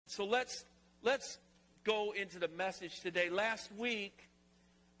So let's go into the message today. Last week,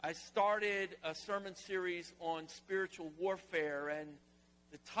 I started a sermon series on spiritual warfare, and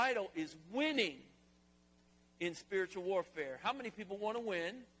the title is Winning in Spiritual Warfare. How many people want to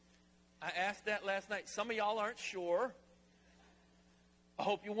win? I asked that last night. Some of y'all aren't sure. I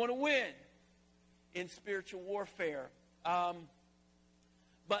hope you want to win in spiritual warfare. But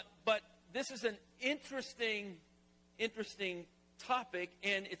this is an interesting topic,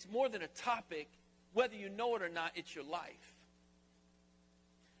 and it's more than a topic. Whether you know it or not, it's your life.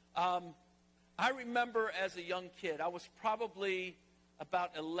 I remember as a young kid, I was probably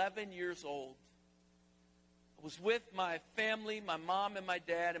about 11 years old. I was with my family, my mom and my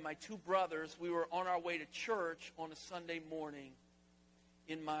dad and my two brothers. We were on our way to church on a Sunday morning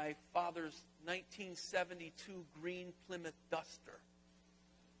in my father's 1972 green Plymouth Duster.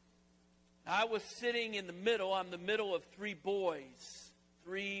 I was sitting in the middle. I'm the middle of three boys,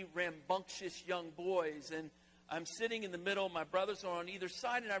 three rambunctious young boys. And I'm sitting in the middle. My brothers are on either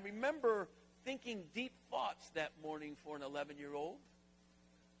side. And I remember thinking deep thoughts that morning for an 11-year-old.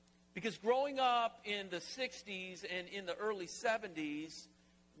 Because growing up in the 60s and in the early 70s,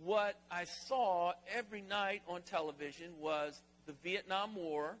 what I saw every night on television was the Vietnam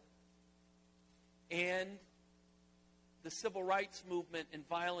War and the civil rights movement and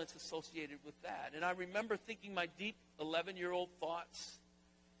violence associated with that. And I remember thinking my deep 11-year-old thoughts,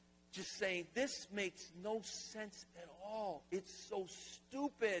 just saying, this makes no sense at all. It's so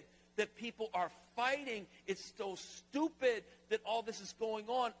stupid that people are fighting. It's so stupid that all this is going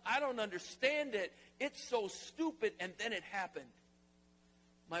on. I don't understand it. It's so stupid. And then it happened.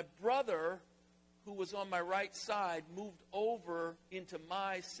 My brother, who was on my right side, moved over into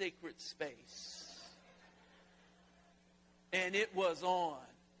my sacred space. And it was on.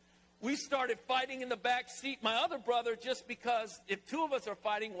 We started fighting in the back seat. My other brother, just because if two of us are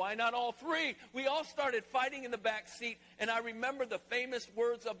fighting, why not all three? We all started fighting in the back seat. And I remember the famous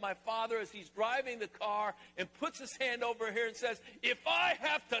words of my father as he's driving the car and puts his hand over here and says, "If I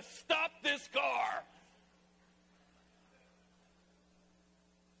have to stop this car."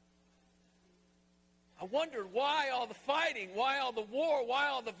 I wondered why all the fighting, why all the war, why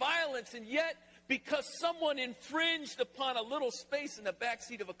all the violence, and yet because someone infringed upon a little space in the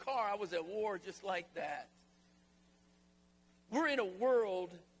backseat of a car, I was at war just like that. We're in a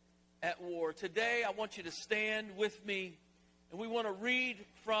world at war. Today, I want you to stand with me, and we want to read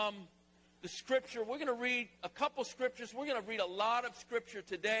from the Scripture. We're going to read a couple Scriptures. We're going to read a lot of Scripture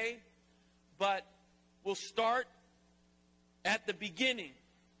today, but we'll start at the beginning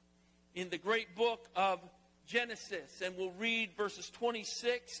in the great book of Genesis, and we'll read verses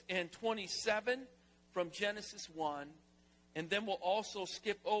 26 and 27 from Genesis 1, and then we'll also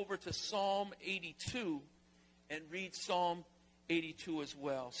skip over to Psalm 82 and read Psalm 82 as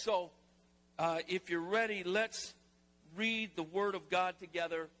well. So, if you're ready, let's read the Word of God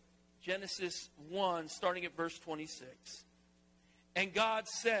together. Genesis 1, starting at verse 26. And God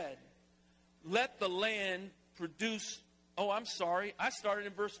said, "Let the land produce..." Oh, I'm sorry. I started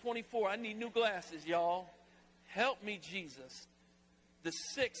in verse 24. I need new glasses, y'all. Help me, Jesus. The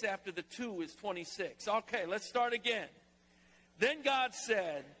 6 after the 2 is 26. Okay, let's start again. Then God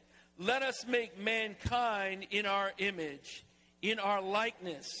said, "Let us make mankind in our image, in our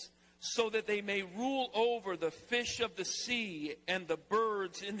likeness, so that they may rule over the fish of the sea and the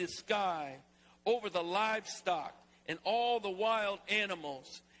birds in the sky, over the livestock and all the wild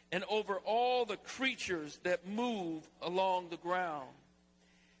animals, and over all the creatures that move along the ground."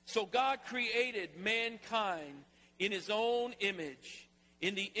 So God created mankind in his own image.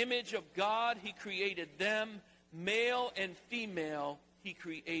 In the image of God, he created them. Male and female, he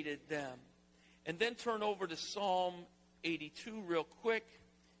created them. And then turn over to Psalm 82 real quick.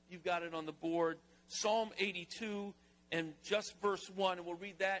 You've got it on the board. Psalm 82 and just verse 1. And we'll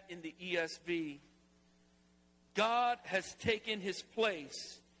read that in the ESV. God has taken his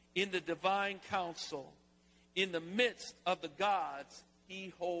place in the divine council. In the midst of the gods, he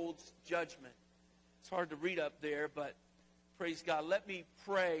holds judgment. It's hard to read up there, but praise God. Let me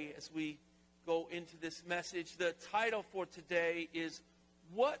pray as we go into this message. The title for today is,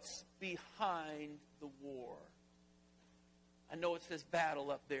 "What's Behind the War?" I know it says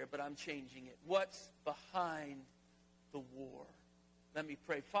battle up there, but I'm changing it. What's behind the war? Let me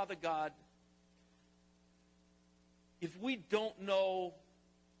pray. Father God, if we don't know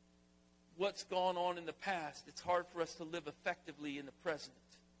what's gone on in the past, it's hard for us to live effectively in the present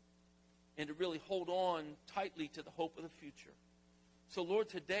and to really hold on tightly to the hope of the future. So, Lord,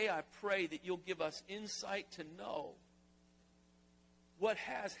 today I pray that you'll give us insight to know what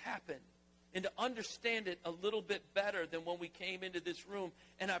has happened and to understand it a little bit better than when we came into this room.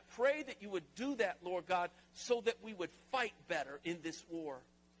 And I pray that you would do that, Lord God, so that we would fight better in this war.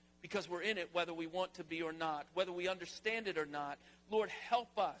 Because we're in it whether we want to be or not, whether we understand it or not. Lord,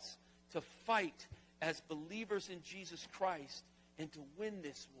 help us to fight as believers in Jesus Christ and to win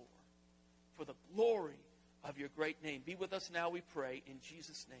this war for the glory of your great name. Be with us now, we pray, in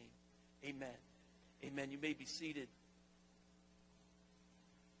Jesus' name. Amen. Amen. You may be seated.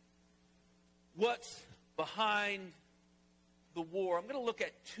 What's behind the war? I'm going to look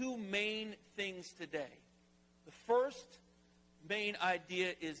at two main things today. The first main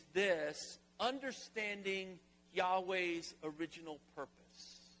idea is this: understanding Yahweh's original purpose.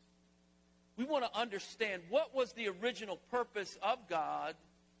 We want to understand what was the original purpose of God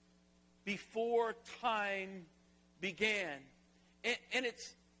before time began. And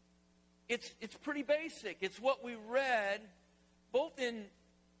it's pretty basic. It's what we read both in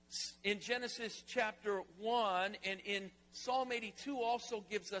Genesis chapter 1 and in Psalm 82 also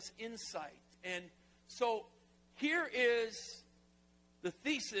gives us insight. And so here is the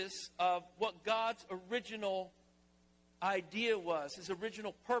thesis of what God's original idea was, his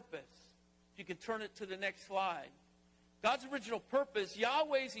original purpose. If you can turn it to the next slide. God's original purpose,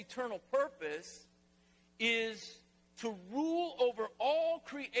 Yahweh's eternal purpose, is to rule over all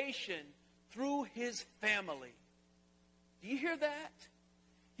creation through his family. Do you hear that?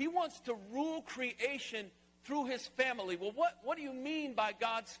 He wants to rule creation through his family. Well, what do you mean by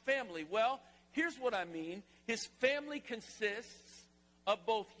God's family? Well, here's what I mean. His family consists of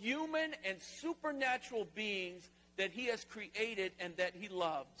both human and supernatural beings that he has created and that he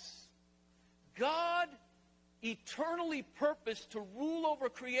loves. God eternally purposed to rule over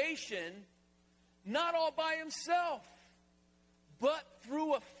creation, not all by himself, but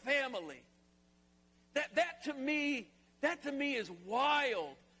through a family. That to me is wild.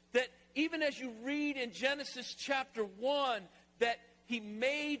 That even as you read in Genesis chapter 1, that he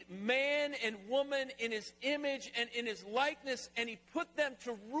made man and woman in his image and in his likeness, and he put them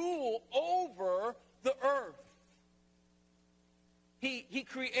to rule over the earth. He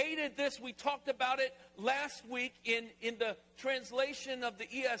created this. We talked about it last week in the translation of the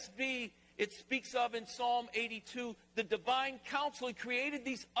ESV. It speaks of in Psalm 82, the divine council. He created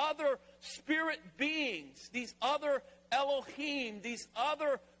these other spirit beings, these other Elohim, these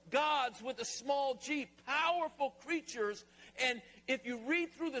other gods with a small g, powerful creatures. And if you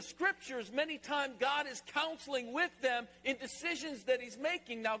read through the scriptures, many times God is counseling with them in decisions that he's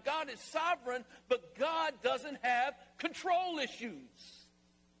making. Now, God is sovereign, but God doesn't have control issues.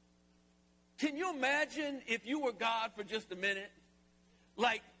 Can you imagine if you were God for just a minute?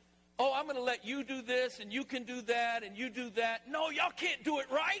 Like, oh, I'm going to let you do this, and you can do that, and you do that. No, y'all can't do it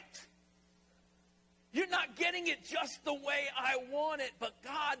right. You're not getting it just the way I want it, but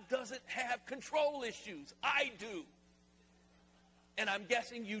God doesn't have control issues. I do. And I'm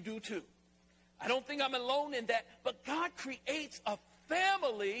guessing you do too. I don't think I'm alone in that. But God creates a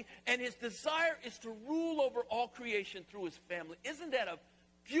family, and his desire is to rule over all creation through his family. Isn't that a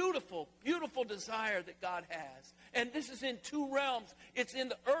beautiful, beautiful desire that God has? And this is in two realms. It's in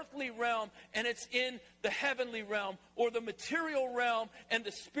the earthly realm, and it's in the heavenly realm, or the material realm and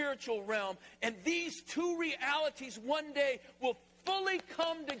the spiritual realm. And these two realities one day will fully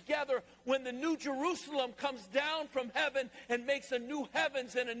come together when the new Jerusalem comes down from heaven and makes a new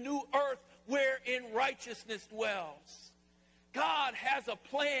heavens and a new earth wherein righteousness dwells. God has a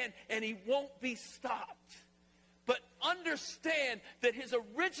plan, and he won't be stopped. But understand that his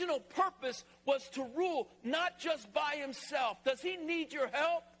original purpose was to rule not just by himself. Does he need your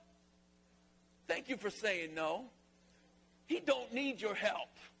help? Thank you for saying no. He don't need your help.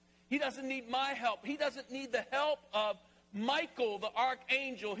 He doesn't need my help. He doesn't need the help of Michael, the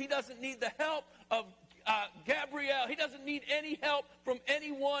archangel. He doesn't need the help of Gabriel. He doesn't need any help from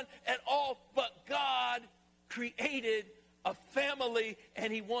anyone at all. But God created a family,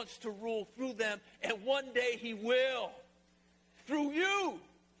 and he wants to rule through them. And one day he will. Through you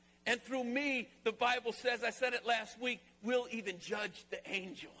and through me, the Bible says, I said it last week, we'll even judge the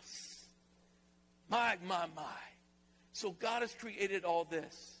angels. My. So God has created all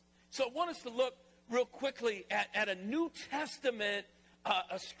this. So I want us to look real quickly at a New Testament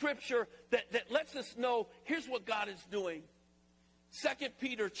a scripture that lets us know here's what God is doing. 2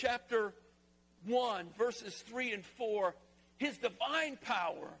 Peter chapter 1, verses 3 and 4. His divine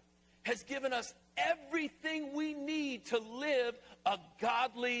power has given us everything we need to live a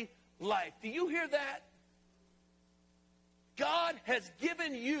godly life. Do you hear that? God has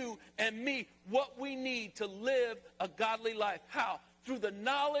given you and me what we need to live a godly life. How? Through the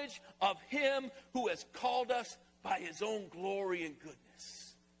knowledge of him who has called us by his own glory and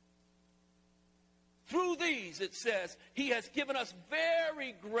goodness. Through these, it says, he has given us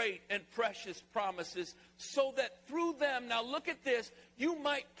very great and precious promises so that through them, now look at this, you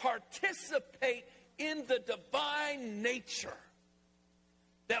might participate in the divine nature.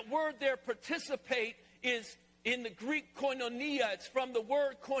 That word there, participate, is in the Greek koinonia. It's from the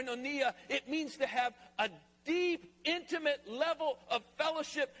word koinonia. It means to have a deep, intimate level of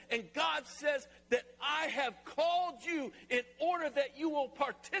fellowship. And God says that I have called you in order that you will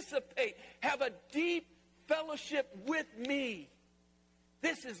participate, have a deep fellowship with me.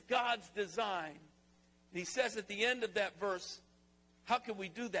 This is God's design. And he says at the end of that verse, how can we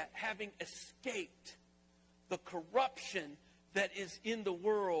do that? Having escaped the corruption that is in the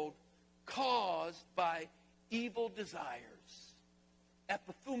world caused by evil desires.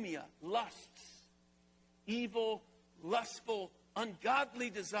 Epithumia, lusts. Evil, lustful,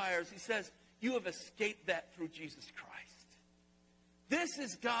 ungodly desires. He says, you have escaped that through Jesus Christ. This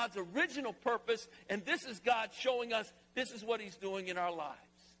is God's original purpose, and this is God showing us this is what he's doing in our lives.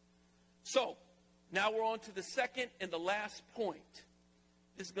 So, now we're on to the second and the last point.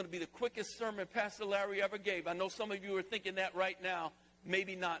 This is going to be the quickest sermon Pastor Larry ever gave. I know some of you are thinking that right now.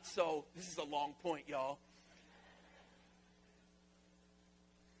 Maybe not so. This is a long point, y'all.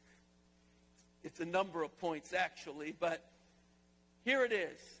 It's a number of points, actually, but here it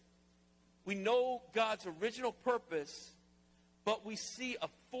is. We know God's original purpose, but we see a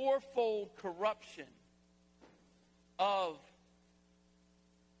fourfold corruption of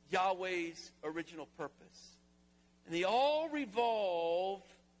Yahweh's original purpose. And they all revolve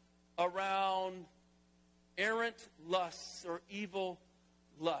around errant lusts or evil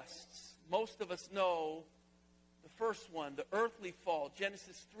lusts. Most of us know the first one, the earthly fall,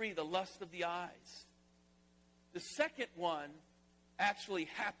 Genesis 3, the lust of the eyes. The second one actually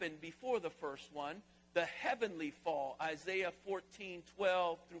happened before the first one, the heavenly fall, Isaiah 14,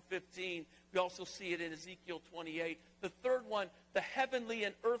 12 through 15. We also see it in Ezekiel 28. The third one, the heavenly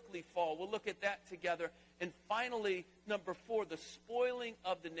and earthly fall. We'll look at that together. And finally, number 4, the spoiling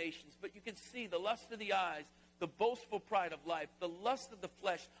of the nations. But you can see the lust of the eyes, the boastful pride of life, the lust of the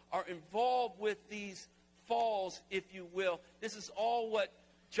flesh are involved with these falls, if you will. This is all what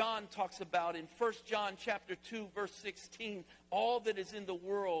John talks about in 1 John chapter 2, verse 16. All that is in the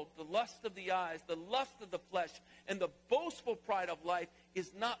world, the lust of the eyes, the lust of the flesh, and the boastful pride of life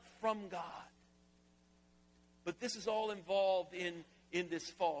is not from God. But this is all involved in this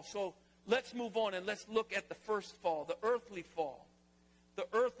fall. So let's move on and let's look at the first fall, the earthly fall. The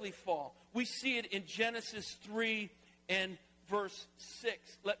earthly fall. We see it in Genesis 3 and verse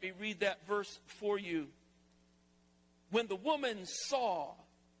 6. Let me read that verse for you. When the woman saw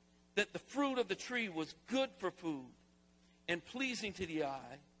that the fruit of the tree was good for food and pleasing to the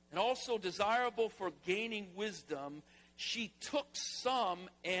eye, and also desirable for gaining wisdom, she took some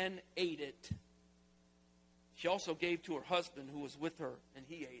and ate it. She also gave to her husband who was with her, and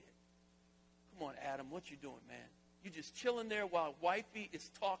he ate it. Come on, Adam, what you doing, man? You just chilling there while wifey is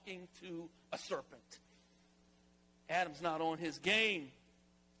talking to a serpent. Adam's not on his game.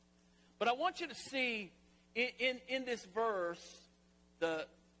 But I want you to see in this verse the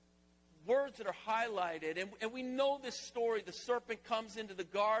words that are highlighted. And we know this story. The serpent comes into the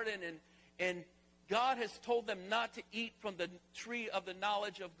garden, and God has told them not to eat from the tree of the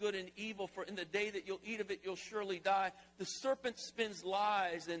knowledge of good and evil, for in the day that you'll eat of it, you'll surely die. The serpent spins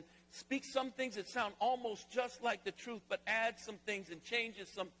lies and speaks some things that sound almost just like the truth, but adds some things and changes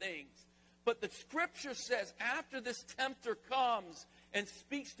some things. But the scripture says after this tempter comes and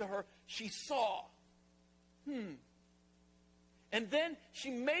speaks to her, she saw. And then she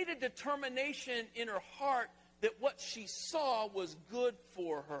made a determination in her heart that what she saw was good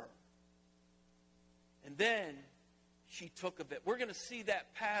for her. And then she took of it. We're going to see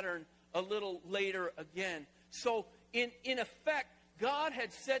that pattern a little later again. So in effect, God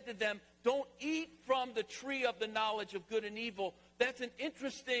had said to them, don't eat from the tree of the knowledge of good and evil. That's an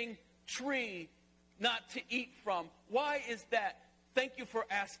interesting tree not to eat from. Why is that? Thank you for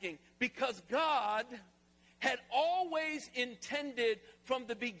asking. Because God had always intended from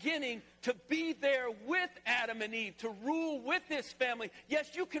the beginning to be there with Adam and Eve, to rule with his family.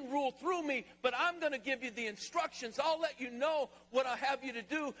 Yes, you can rule through me, but I'm going to give you the instructions. I'll let you know what I have you to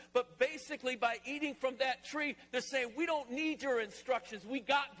do. But basically, by eating from that tree, they're saying, we don't need your instructions. We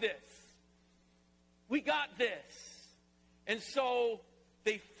got this. We got this. And so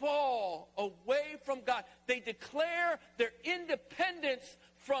they fall away from God. They declare their independence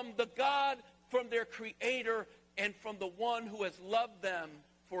from the God, from their Creator, and from the one who has loved them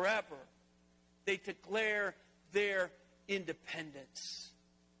forever. They declare their independence.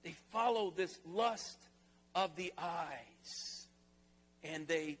 They follow this lust of the eyes, and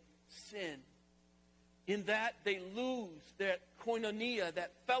they sin. in that they lose that koinonia,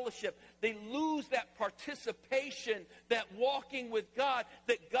 that fellowship. They lose that participation, that walking with God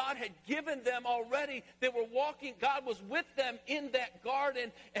that God had given them already. They were walking, God was with them in that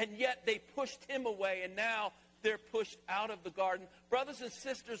garden, and yet they pushed him away, and now they're pushed out of the garden. Brothers and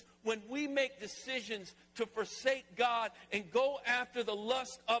sisters, when we make decisions to forsake God and go after the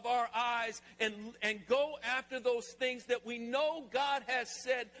lust of our eyes and go after those things that we know God has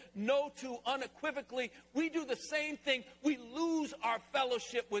said no to unequivocally, we do the same thing. We lose our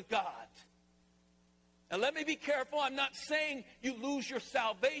fellowship with God. Now let me be careful. I'm not saying you lose your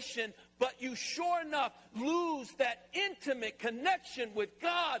salvation, but you sure enough lose that intimate connection with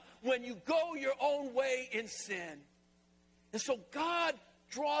God when you go your own way in sin. And so God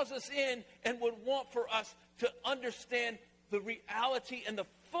draws us in and would want for us to understand the reality and the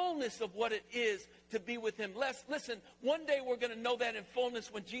fullness of what it is to be with him. Listen, one day we're going to know that in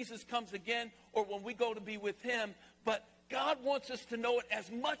fullness when Jesus comes again or when we go to be with him. But God wants us to know it as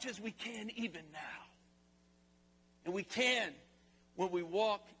much as we can even now. And we can when we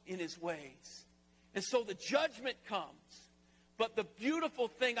walk in his ways. And so the judgment comes. But the beautiful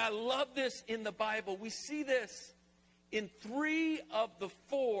thing, I love this in the Bible. We see this in 3 of the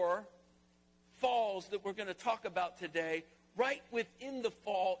 4 falls that we're going to talk about today. Right within the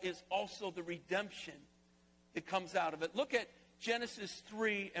fall is also the redemption that comes out of it. Look at Genesis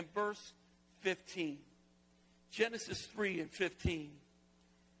 3 and verse 15. Genesis 3 and 15.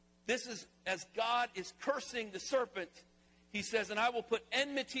 This is as God is cursing the serpent. He says, and I will put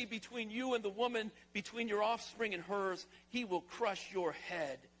enmity between you and the woman, between your offspring and hers. He will crush your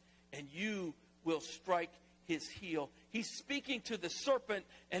head, and you will strike his heel. He's speaking to the serpent,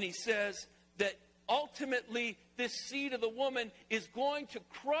 and he says that ultimately this seed of the woman is going to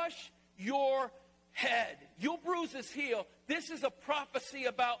crush your head. You'll bruise his heel. This is a prophecy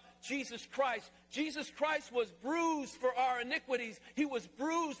about Jesus Christ. Jesus Christ was bruised for our iniquities. He was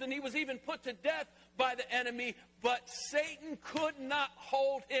bruised and he was even put to death by the enemy. But Satan could not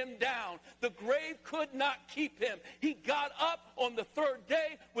hold him down. The grave could not keep him. He got up on the 3rd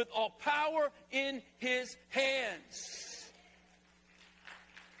day with all power in his hands.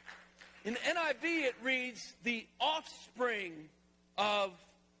 In the NIV it reads, the offspring of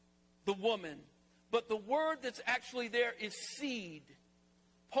the woman. But the word that's actually there is seed.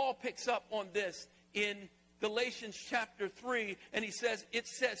 Paul picks up on this in Galatians chapter 3, and he says, it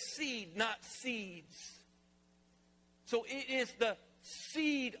says seed, not seeds. So it is the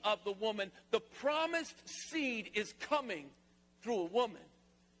seed of the woman. The promised seed is coming through a woman.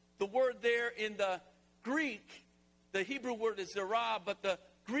 The word there in the Greek, the Hebrew word is zerah, but the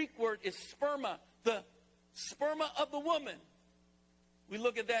Greek word is sperma, the sperma of the woman. We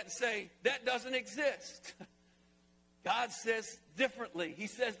look at that and say, that doesn't exist. God says differently. He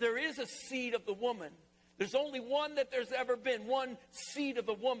says there is a seed of the woman. There's only one that there's ever been, one seed of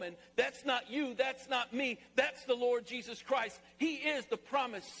the woman. That's not you, that's not me, that's the Lord Jesus Christ. He is the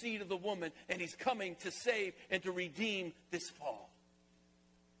promised seed of the woman, and he's coming to save and to redeem this fall.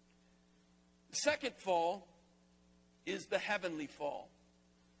 The second fall is the heavenly fall.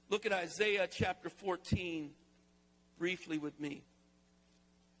 Look at Isaiah chapter 14 briefly with me.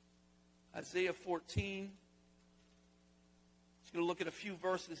 Isaiah 14. Just going to look at a few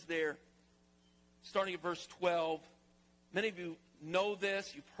verses there. Starting at verse 12. Many of you know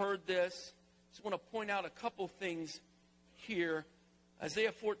this. You've heard this. Just want to point out a couple things here.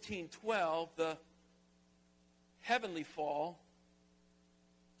 Isaiah 14:12, the heavenly fall,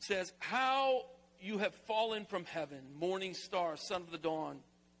 says, how you have fallen from heaven, morning star, son of the dawn.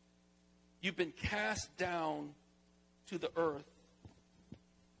 You've been cast down to the earth.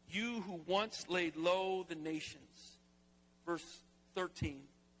 You who once laid low the nations. Verse 13.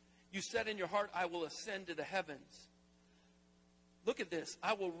 You said in your heart, I will ascend to the heavens. Look at this.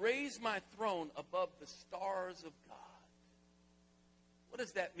 I will raise my throne above the stars of God. What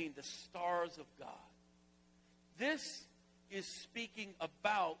does that mean, the stars of God? This is speaking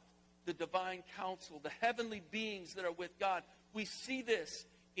about the divine council, the heavenly beings that are with God. We see this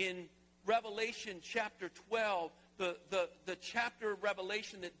in Revelation chapter 12, the chapter of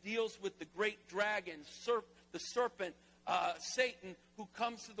Revelation that deals with the great dragon, the serpent, Satan, who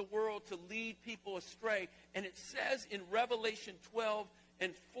comes to the world to lead people astray. And it says in Revelation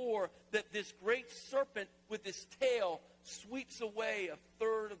 12:4 that this great serpent with his tail sweeps away a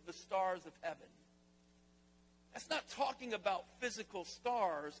third of the stars of heaven. That's not talking about physical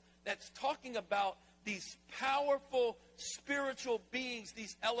stars. That's talking about these powerful spiritual beings,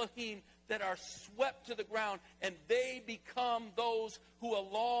 these Elohim, that are swept to the ground, and they become those who,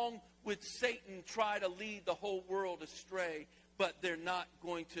 along with Satan, try to lead the whole world astray. But they're not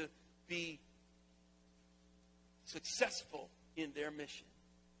going to be successful in their mission.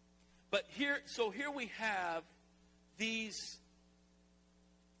 But here we have these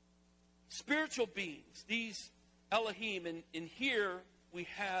spiritual beings, these Elohim, and here we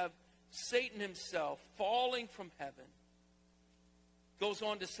have Satan himself falling from heaven. Goes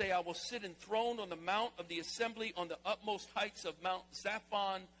on to say, I will sit enthroned on the mount of the assembly on the utmost heights of Mount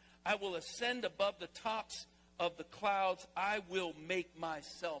Zaphon. I will ascend above the tops of the clouds. I will make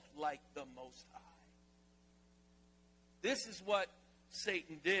myself like the Most High. This is what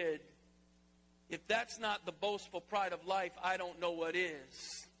Satan did. If that's not the boastful pride of life, I don't know what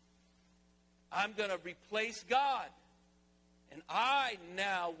is. I'm going to replace God. And I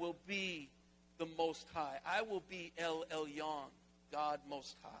now will be the Most High. I will be El Elyon, God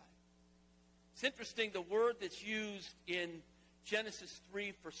Most High. It's interesting, the word that's used in Genesis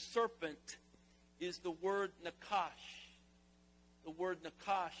 3 for serpent is the word Nakash. The word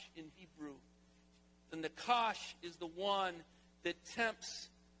Nakash in Hebrew. The Nakash is the one that tempts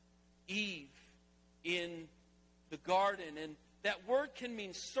Eve in the garden. And that word can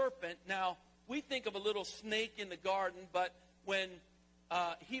mean serpent. Now, we think of a little snake in the garden, but when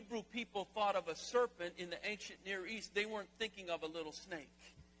Hebrew people thought of a serpent in the ancient Near East, they weren't thinking of a little snake.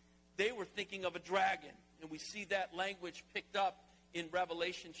 They were thinking of a dragon. And we see that language picked up in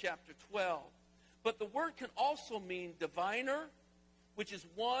Revelation chapter 12. But the word can also mean diviner, which is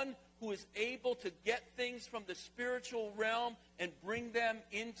one who is able to get things from the spiritual realm and bring them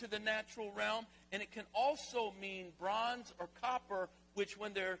into the natural realm. And it can also mean bronze or copper, which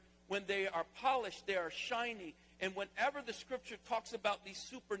when they are polished, they are shiny. And whenever the scripture talks about these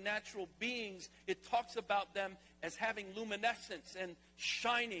supernatural beings, it talks about them as having luminescence and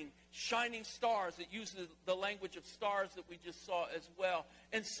shining stars. It uses the language of stars that we just saw as well.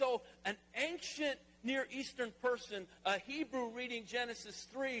 And so an ancient Near Eastern person, a Hebrew reading Genesis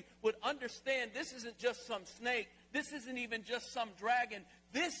 3, would understand this isn't just some snake. This isn't even just some dragon.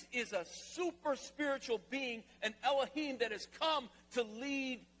 This is a super spiritual being, an Elohim that has come to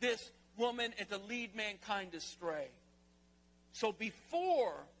lead this woman and to lead mankind astray. So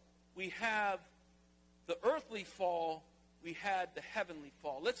before we have the earthly fall, we had the heavenly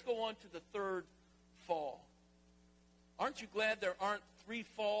fall. Let's go on to the third fall. Aren't you glad there aren't 3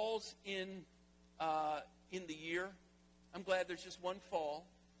 falls in the year? I'm glad there's just one fall.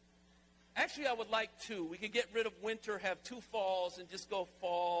 Actually, I would like 2. We could get rid of winter, have 2 falls, and just go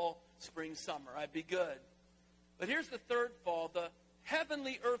fall, spring, summer. I'd be good. But here's the third fall, the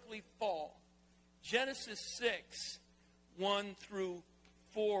heavenly earthly fall. Genesis 6, 1 through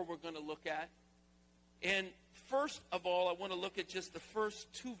 4 we're going to look at. And first of all, I want to look at just the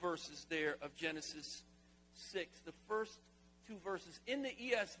first 2 verses there of Genesis 6. The first 2 verses. In the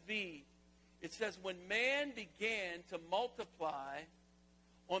ESV, it says, when man began to multiply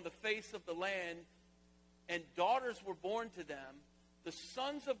on the face of the land, and daughters were born to them, the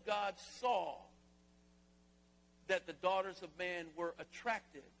sons of God saw that the daughters of man were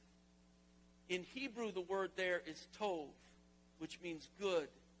attractive. In Hebrew, the word there is tov, which means good.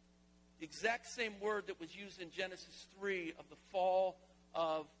 The exact same word that was used in Genesis 3 of the fall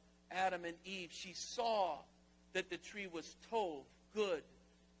of Adam and Eve. She saw that the tree was tov, good.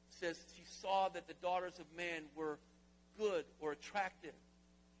 It says she saw that the daughters of man were good or attractive.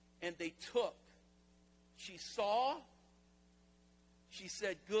 And they took. She saw, she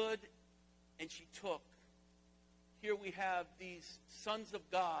said good, and she took. Here we have these sons of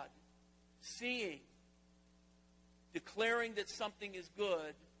God seeing, declaring that something is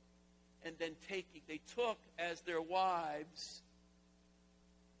good, and then taking. They took as their wives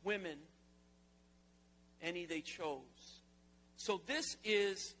women, any they chose. So this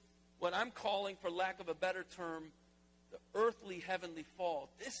is what I'm calling, for lack of a better term, the earthly heavenly fall.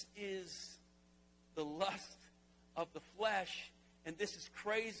 This is the lust of the flesh, and this is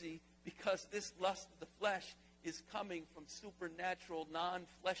crazy because this lust of the flesh is coming from supernatural,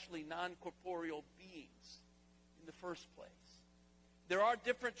 non-fleshly, non-corporeal beings in the first place. There are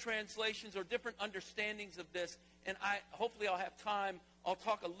different translations or different understandings of this, and hopefully I'll have time. I'll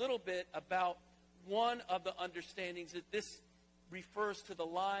talk a little bit about one of the understandings, that this refers to the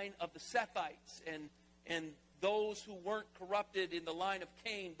line of the Sethites and those who weren't corrupted in the line of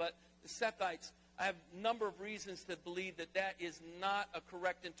Cain, but the Sethites. I have a number of reasons to believe that that is not a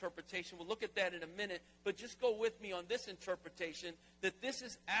correct interpretation. We'll look at that in a minute, but just go with me on this interpretation, that this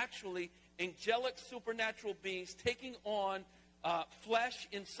is actually angelic supernatural beings taking on flesh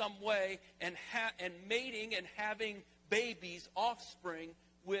in some way and mating and having babies, offspring,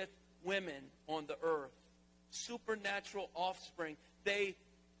 with women on the earth. Supernatural offspring. They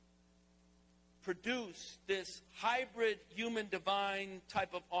produce this hybrid human divine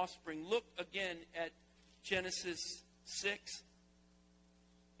type of offspring. Look again at Genesis 6.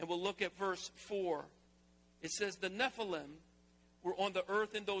 And we'll look at verse 4. It says, the Nephilim were on the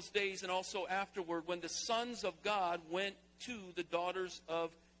earth in those days and also afterward, when the sons of God went to the daughters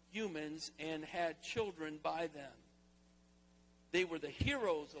of humans and had children by them. They were the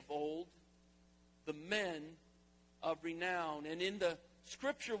heroes of old, the men of renown. And in the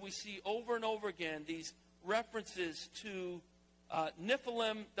scripture we see over and over again these references to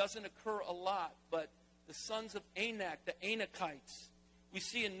Nephilim. Doesn't occur a lot, but the sons of Anak, the Anakites. We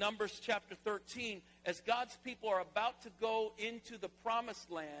see in Numbers chapter 13, as God's people are about to go into the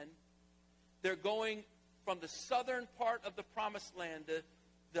promised land, they're going from the southern part of the promised land,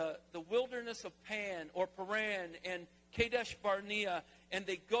 the wilderness of Pan or Paran and Kadesh Barnea, and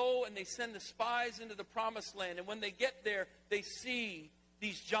they go and they send the spies into the promised land. And when they get there, they see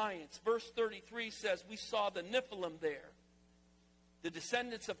these giants. Verse 33 says, we saw the Nephilim there. The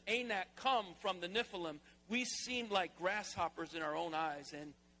descendants of Anak come from the Nephilim. We seemed like grasshoppers in our own eyes,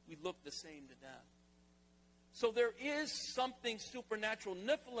 and we looked the same to them. So there is something supernatural.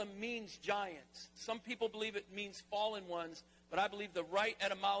 Nephilim means giants. Some people believe it means fallen ones, but I believe the right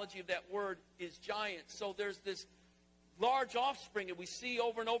etymology of that word is giants. So there's this large offspring, and we see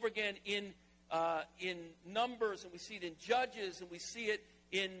over and over again in Numbers, and we see it in Judges, and we see it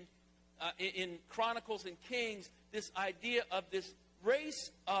in Chronicles and Kings, this idea of this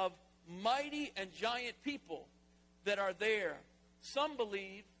race of mighty and giant people that are there. Some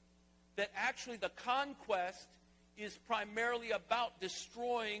believe that actually the conquest is primarily about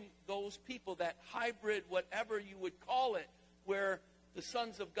destroying those people, that hybrid, whatever you would call it, where the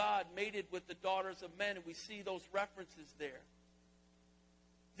sons of God mated with the daughters of men, and we see those references there.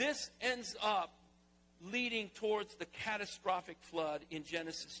 This ends up leading towards the catastrophic flood in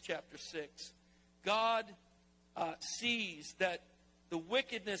Genesis chapter 6. God sees that the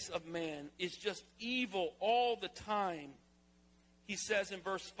wickedness of man is just evil all the time. He says in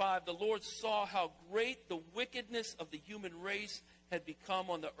verse 5, the Lord saw how great the wickedness of the human race had become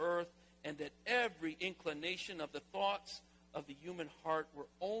on the earth, and that every inclination of the thoughts of the human heart were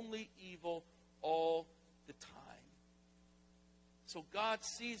only evil all the time. So God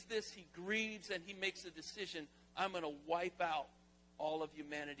sees this, he grieves, and he makes a decision. I'm going to wipe out all of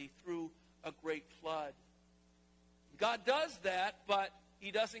humanity through a great flood. God does that, but he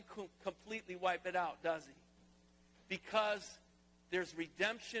doesn't completely wipe it out, does he? Because there's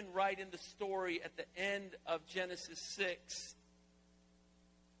redemption right in the story at the end of Genesis 6.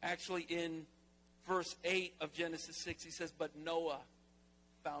 Actually, in verse 8 of Genesis 6, he says, but Noah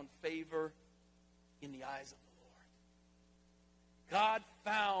found favor in the eyes of the Lord. God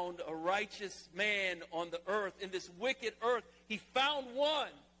found a righteous man on the earth, in this wicked earth. He found one.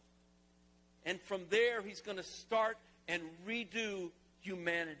 And from there, he's going to start and redo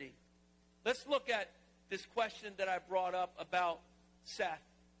humanity. Let's look at this question that I brought up about Seth.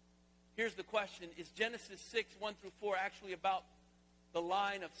 Here's the question. Is Genesis 6, 1 through 4 actually about the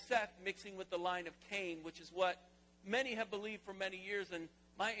line of Seth mixing with the line of Cain, which is what many have believed for many years? And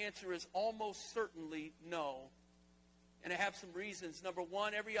my answer is almost certainly no. And I have some reasons. Number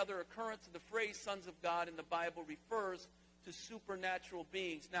one, every other occurrence of the phrase sons of God in the Bible refers to supernatural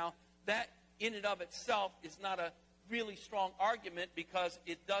beings. Now, that in and of itself is not a really strong argument because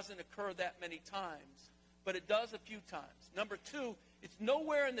it doesn't occur that many times. But it does a few times. Number two, it's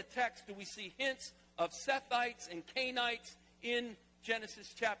nowhere in the text do we see hints of Sethites and Cainites in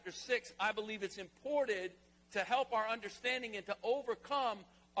Genesis chapter 6. I believe it's imported to help our understanding and to overcome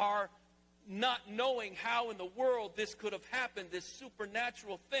our not knowing how in the world this could have happened, this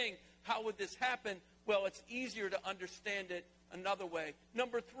supernatural thing. How would this happen? Well, it's easier to understand it another way.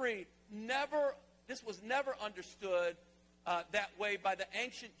 Number three, this was never understood that way by the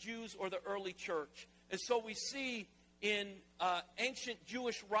ancient Jews or the early church. And so we see in ancient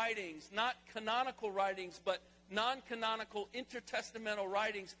Jewish writings, not canonical writings, but non-canonical intertestamental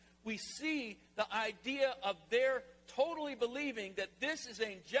writings, we see the idea of their totally believing that this is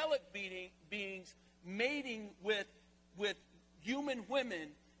angelic beings mating with human women.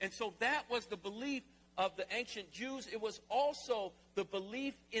 And so that was the belief of the ancient Jews. It was also the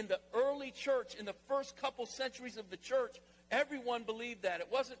belief in the early church, in the first couple centuries of the church. Everyone believed that. It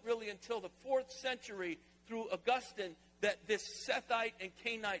wasn't really until the 4th century through Augustine that this Sethite and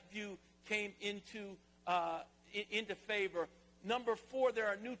Cainite view came into favor. Number 4, there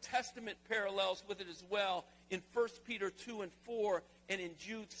are New Testament parallels with it as well in 1 Peter 2 and 4 and in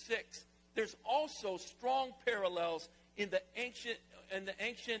Jude 6. There's also strong parallels in the ancient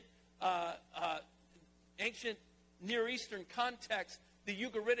Near Eastern context. The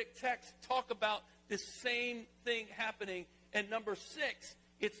Ugaritic texts talk about this same thing happening. And number 6,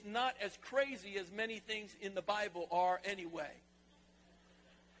 it's not as crazy as many things in the Bible are anyway.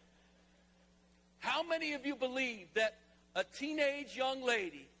 How many of you believe that a teenage young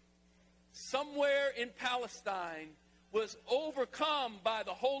lady somewhere in Palestine was overcome by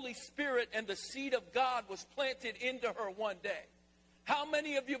the Holy Spirit and the seed of God was planted into her one day? How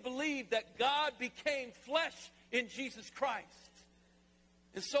many of you believe that God became flesh in Jesus Christ?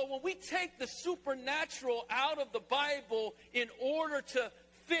 And so when we take the supernatural out of the Bible in order to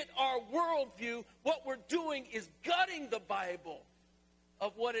fit our worldview, what we're doing is gutting the Bible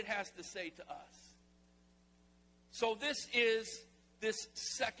of what it has to say to us. So this is this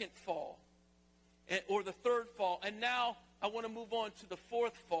second fall, or the third fall. And now I want to move on to the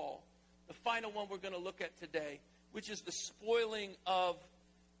fourth fall, the final one we're going to look at today, which is the spoiling of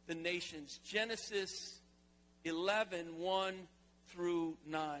the nations. Genesis 11, 1 through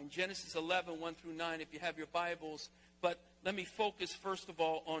 9. Genesis 11, 1 through 9, if you have your Bibles. But let me focus, first of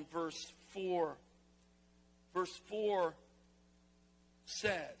all, on verse 4. Verse 4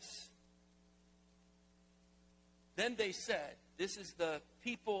 says, "Then they said," this is the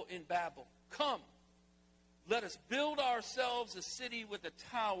people in Babel, "Come, let us build ourselves a city with a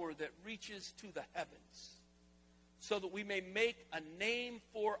tower that reaches to the heavens, so that we may make a name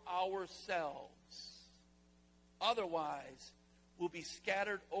for ourselves. Otherwise, we'll be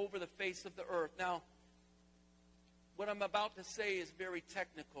scattered over the face of the earth." Now, what I'm about to say is very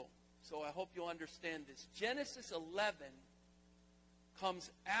technical, so I hope you'll understand this. Genesis 11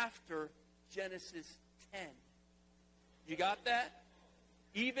 comes after Genesis 10. You got that?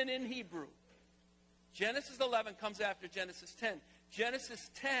 Even in Hebrew. Genesis 11 comes after Genesis 10. Genesis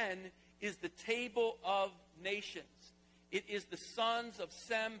 10 is the table of nations. It is the sons of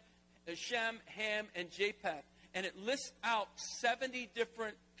Shem, Ham, and Japheth. And it lists out 70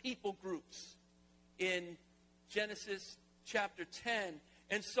 different people groups in Genesis chapter 10.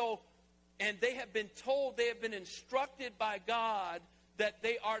 And they have been told, they have been instructed by God that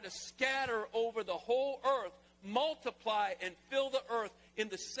they are to scatter over the whole earth, multiply and fill the earth in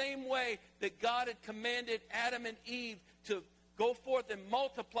the same way that God had commanded Adam and Eve to go forth and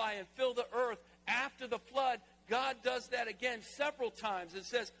multiply and fill the earth. After the flood, God does that again several times. It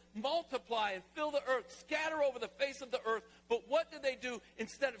says, multiply and fill the earth, scatter over the face of the earth. But what do?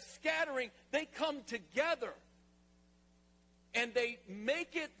 Instead of scattering, they come together. And they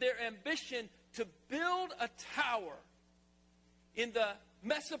make it their ambition to build a tower. In the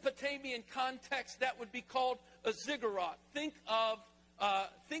Mesopotamian context, that would be called a ziggurat. Think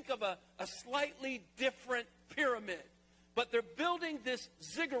of a slightly different pyramid. But they're building this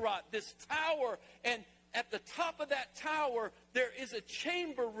ziggurat, this tower, and at the top of that tower, there is a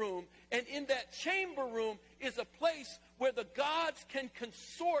chamber room. And in that chamber room is a place where the gods can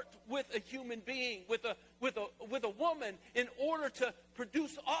consort with a human being, with a woman, in order to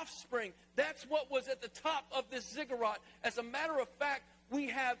produce offspring. That's what was at the top of this ziggurat. As a matter of fact, we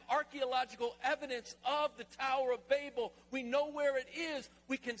have archaeological evidence of the Tower of Babel. We know where it is.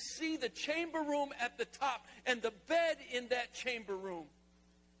 We can see the chamber room at the top and the bed in that chamber room.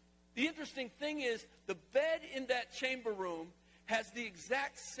 The interesting thing is, the bed in that chamber room has the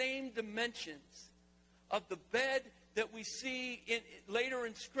exact same dimensions of the bed that we see later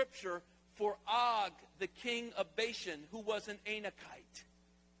in Scripture for Og, the king of Bashan, who was an Anakite.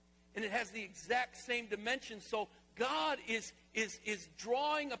 And it has the exact same dimensions. So God is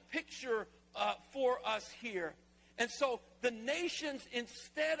drawing a picture for us here. And so the nations,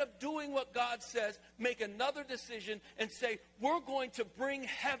 instead of doing what God says, make another decision and say, we're going to bring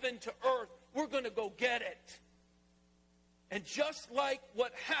heaven to earth. We're going to go get it. And just like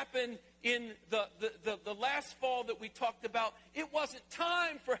what happened in the last fall that we talked about, it wasn't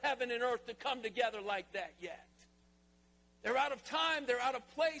time for heaven and earth to come together like that yet. They're out of time. They're out of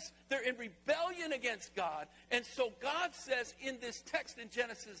place. They're in rebellion against God. And so God says in this text in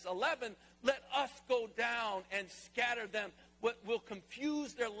Genesis 11, let us go down and scatter them. What will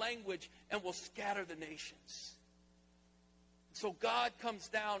confuse their language and will scatter the nations. So God comes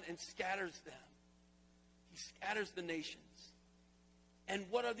down and scatters them. He scatters the nations. And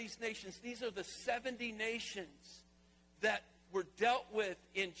what are these nations? These are the 70 nations that were dealt with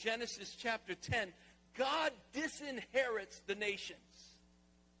in Genesis chapter 10. God disinherits the nations.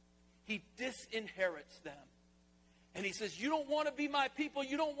 He disinherits them. And he says, you don't want to be my people.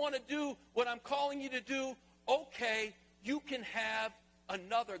 You don't want to do what I'm calling you to do. Okay, you can have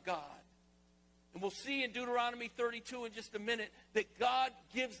another God. And we'll see in Deuteronomy 32 in just a minute that God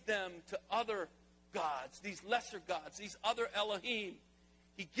gives them to other gods, these lesser gods, these other Elohim.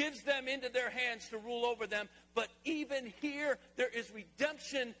 He gives them into their hands to rule over them. But even here, there is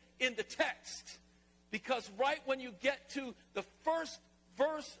redemption in the text. Because right when you get to the first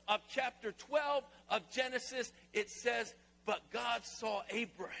verse of chapter 12 of Genesis, it says, but God saw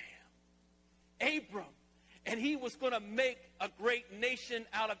Abram, and he was going to make a great nation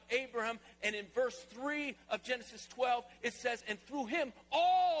out of Abraham. And in verse 3 of Genesis 12, it says, and through him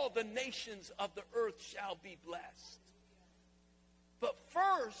all the nations of the earth shall be blessed. But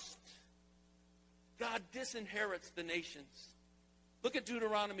first, God disinherits the nations. Look at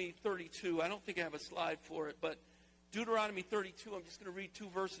Deuteronomy 32. I don't think I have a slide for it, but Deuteronomy 32, I'm just going to read 2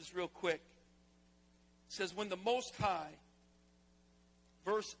 verses real quick. It says, when the Most High,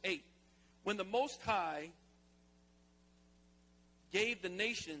 verse 8, when the Most High gave the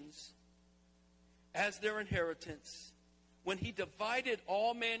nations as their inheritance, when he divided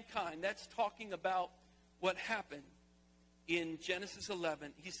all mankind, that's talking about what happened in Genesis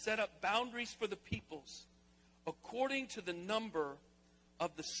 11. He set up boundaries for the peoples according to the number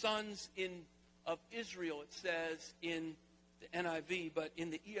of the sons of Israel, it says in the NIV, but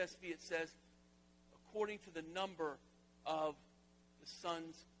in the ESV it says according to the number of the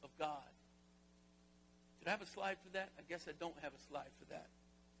sons of God. Did I have a slide for that? I guess I don't have a slide for that.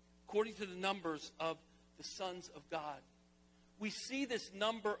 According to the numbers of the sons of God. We see this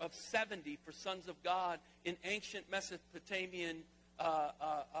number of 70 for sons of God in ancient Mesopotamian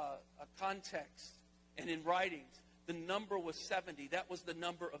context and in writings. The number was 70. That was the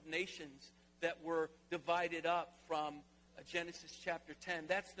number of nations that were divided up from Genesis chapter 10.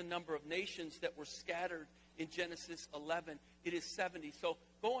 That's the number of nations that were scattered in Genesis 11. It is 70. So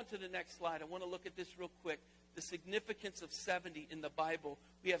go on to the next slide. I want to look at this real quick. The significance of 70 in the Bible.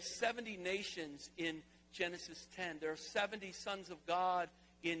 We have 70 nations in Genesis 10. There are 70 sons of God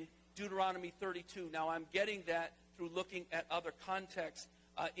in Deuteronomy 32. Now I'm getting that through looking at other contexts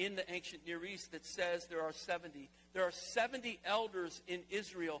in the ancient Near East that says there are 70. There are 70 elders in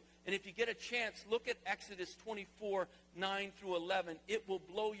Israel. And if you get a chance, look at Exodus 24, 9 through 11. It will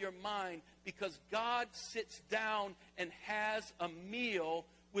blow your mind because God sits down and has a meal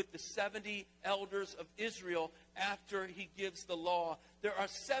with the 70 elders of Israel after he gives the law. There are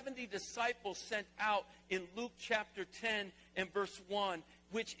 70 disciples sent out in Luke chapter 10 and verse 1,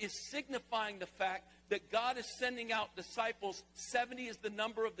 which is signifying the fact that God is sending out disciples. 70 is the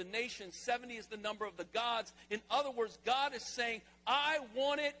number of the nations. 70 is the number of the gods. In other words, God is saying, I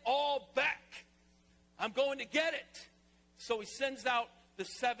want it all back. I'm going to get it. So he sends out the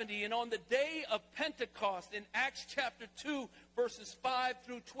 70. And on the day of Pentecost, in Acts chapter 2, verses 5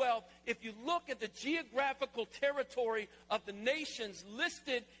 through 12, if you look at the geographical territory of the nations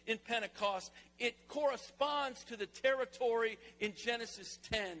listed in Pentecost, it corresponds to the territory in Genesis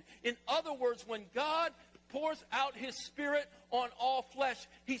 10. In other words, when God pours out his Spirit on all flesh,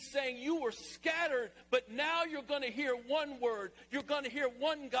 he's saying you were scattered, but now you're going to hear one word. You're going to hear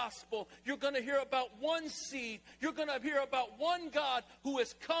one gospel. You're going to hear about one seed. You're going to hear about one God who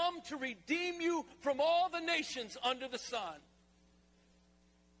has come to redeem you from all the nations under the sun.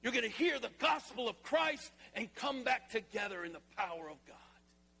 You're going to hear the gospel of Christ and come back together in the power of God.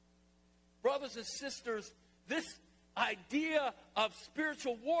 Brothers and sisters, this idea of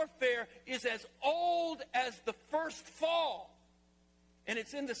spiritual warfare is as old as the first fall. And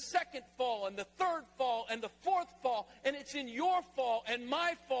it's in the second fall and the third fall and the fourth fall. And it's in your fall and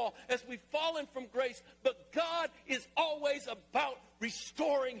my fall as we've fallen from grace. But God is always about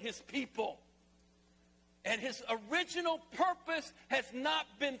restoring his people. And his original purpose has not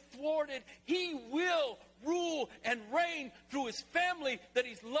been thwarted. He will rule and reign through his family that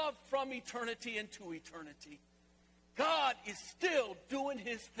he's loved from eternity into eternity. God is still doing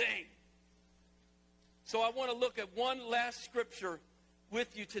his thing. So I want to look at one last scripture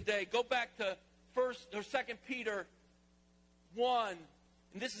with you today. Go back to 2 Peter 1.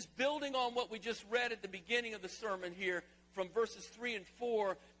 And this is building on what we just read at the beginning of the sermon here from verses 3 and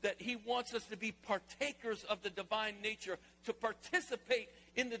 4, that he wants us to be partakers of the divine nature, to participate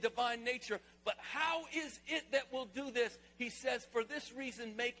in the divine nature. But how is it that we'll do this? He says, for this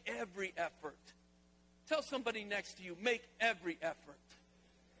reason, make every effort. Tell somebody next to you, make every effort.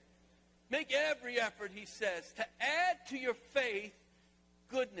 Make every effort, he says, to add to your faith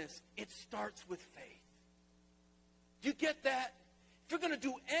goodness. It starts with faith. Do you get that? If you're going to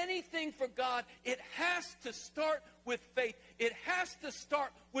do anything for God, it has to start with faith. It has to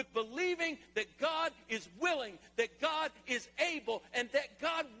start with believing that God is willing, that God is able, and that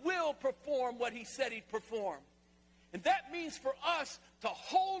God will perform what he said he'd perform. And that means for us to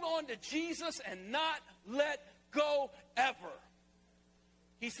hold on to Jesus and not let go ever.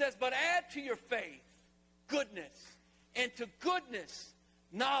 He says, but add to your faith goodness, and to goodness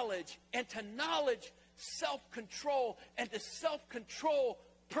knowledge, and to knowledge self-control, and to self-control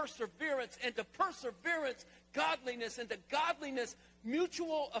perseverance, and to perseverance godliness, and to godliness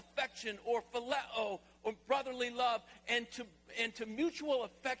mutual affection, or phileo, or brotherly love, and to mutual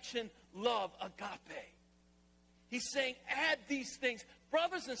affection, love, agape. He's saying, add these things.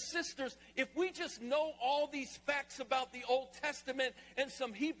 Brothers and sisters, if we just know all these facts about the Old Testament and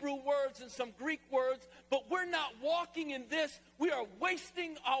some Hebrew words and some Greek words, but we're not walking in this, we are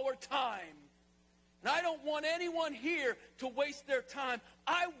wasting our time. And I don't want anyone here to waste their time.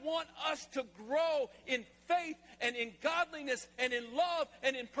 I want us to grow in faith and in godliness and in love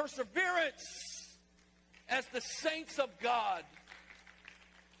and in perseverance as the saints of God,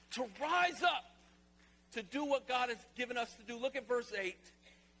 to rise up to do what God has given us to do. Look at verse 8. It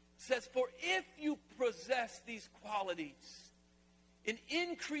says, for if you possess these qualities in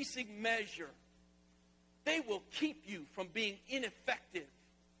increasing measure, they will keep you from being ineffective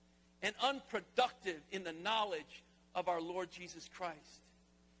and unproductive in the knowledge of our Lord Jesus Christ.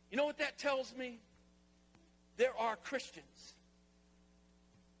 You know what that tells me? There are Christians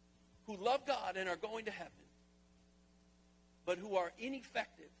who love God and are going to heaven, but who are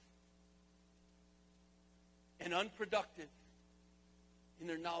ineffective and unproductive in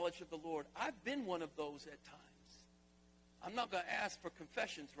their knowledge of the Lord. I've been one of those at times. I'm not going to ask for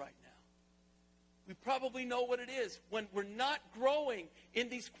confessions right now. We probably know what it is when we're not growing in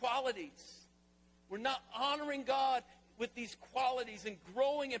these qualities. We're not honoring God with these qualities and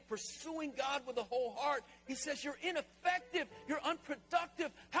growing and pursuing God with a whole heart. He says you're ineffective, you're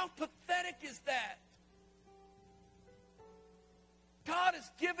unproductive. How pathetic is that? God has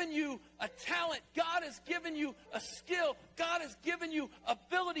given you a talent. God has given you a skill. God has given you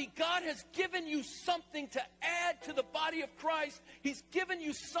ability. God has given you something to add to the body of Christ. He's given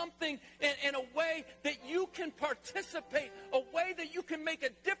you something in a way that you can participate, a way that you can make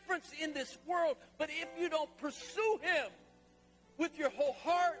a difference in this world. But if you don't pursue Him with your whole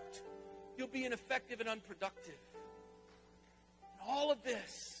heart, you'll be ineffective and unproductive. And all of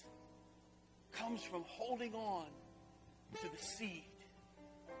this comes from holding on to the seed.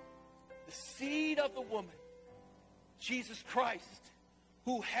 The seed of the woman, Jesus Christ,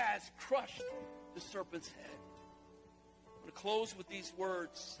 who has crushed the serpent's head. I'm going to close with these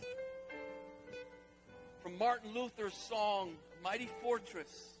words from Martin Luther's song, Mighty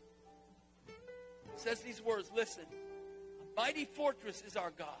Fortress. It says these words, listen. A mighty fortress is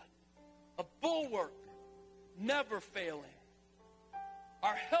our God, a bulwark never failing.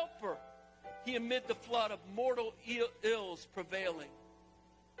 Our helper, He amid the flood of mortal ills prevailing.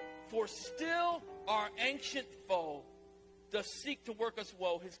 For still our ancient foe does seek to work us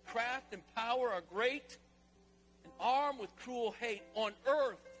woe. His craft and power are great, and armed with cruel hate. On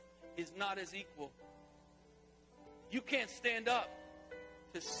earth is not his equal. You can't stand up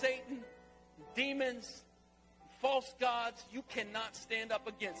to Satan, demons, false gods. You cannot stand up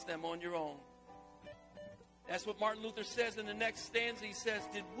against them on your own. That's what Martin Luther says in the next stanza. He says,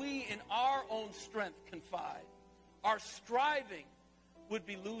 did we in our own strength confide, our striving would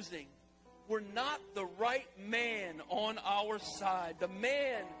be losing. We're not the right man on our side, the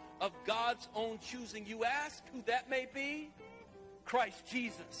man of God's own choosing. You ask who that may be? Christ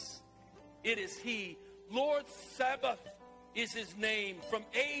Jesus. It is He. Lord Sabaoth is His name, from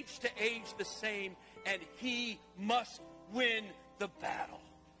age to age the same, and He must win the battle.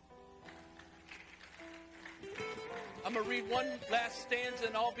 I'm going to read one last stanza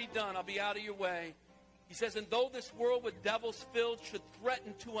and I'll be done. I'll be out of your way. He says, and though this world with devils filled should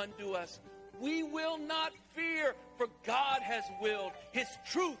threaten to undo us, we will not fear, for God has willed His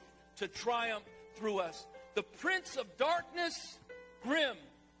truth to triumph through us. The prince of darkness, grim,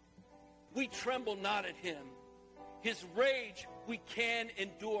 we tremble not at him. His rage we can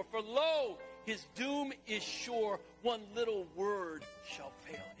endure, for lo, his doom is sure. One little word shall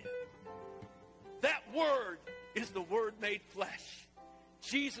fail him. That word is the Word made flesh,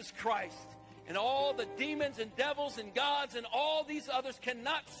 Jesus Christ. And all the demons and devils and gods and all these others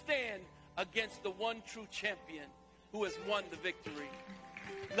cannot stand against the one true champion who has won the victory.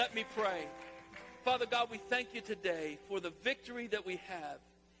 Let me pray. Father God, we thank you today for the victory that we have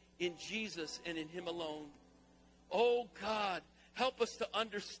in Jesus and in Him alone. Oh God, help us to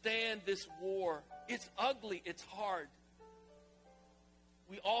understand this war. It's ugly. It's hard.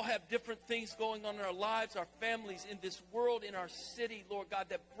 We all have different things going on in our lives, our families, in this world, in our city, Lord God,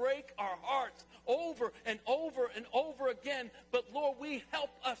 that break our hearts over and over and over again. But Lord, help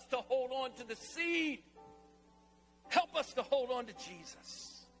us to hold on to the seed. Help us to hold on to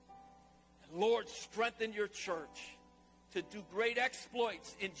Jesus. And Lord, strengthen your church to do great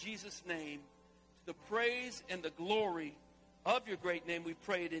exploits in Jesus' name. To the praise and the glory of your great name, we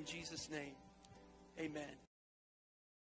pray it in Jesus' name. Amen.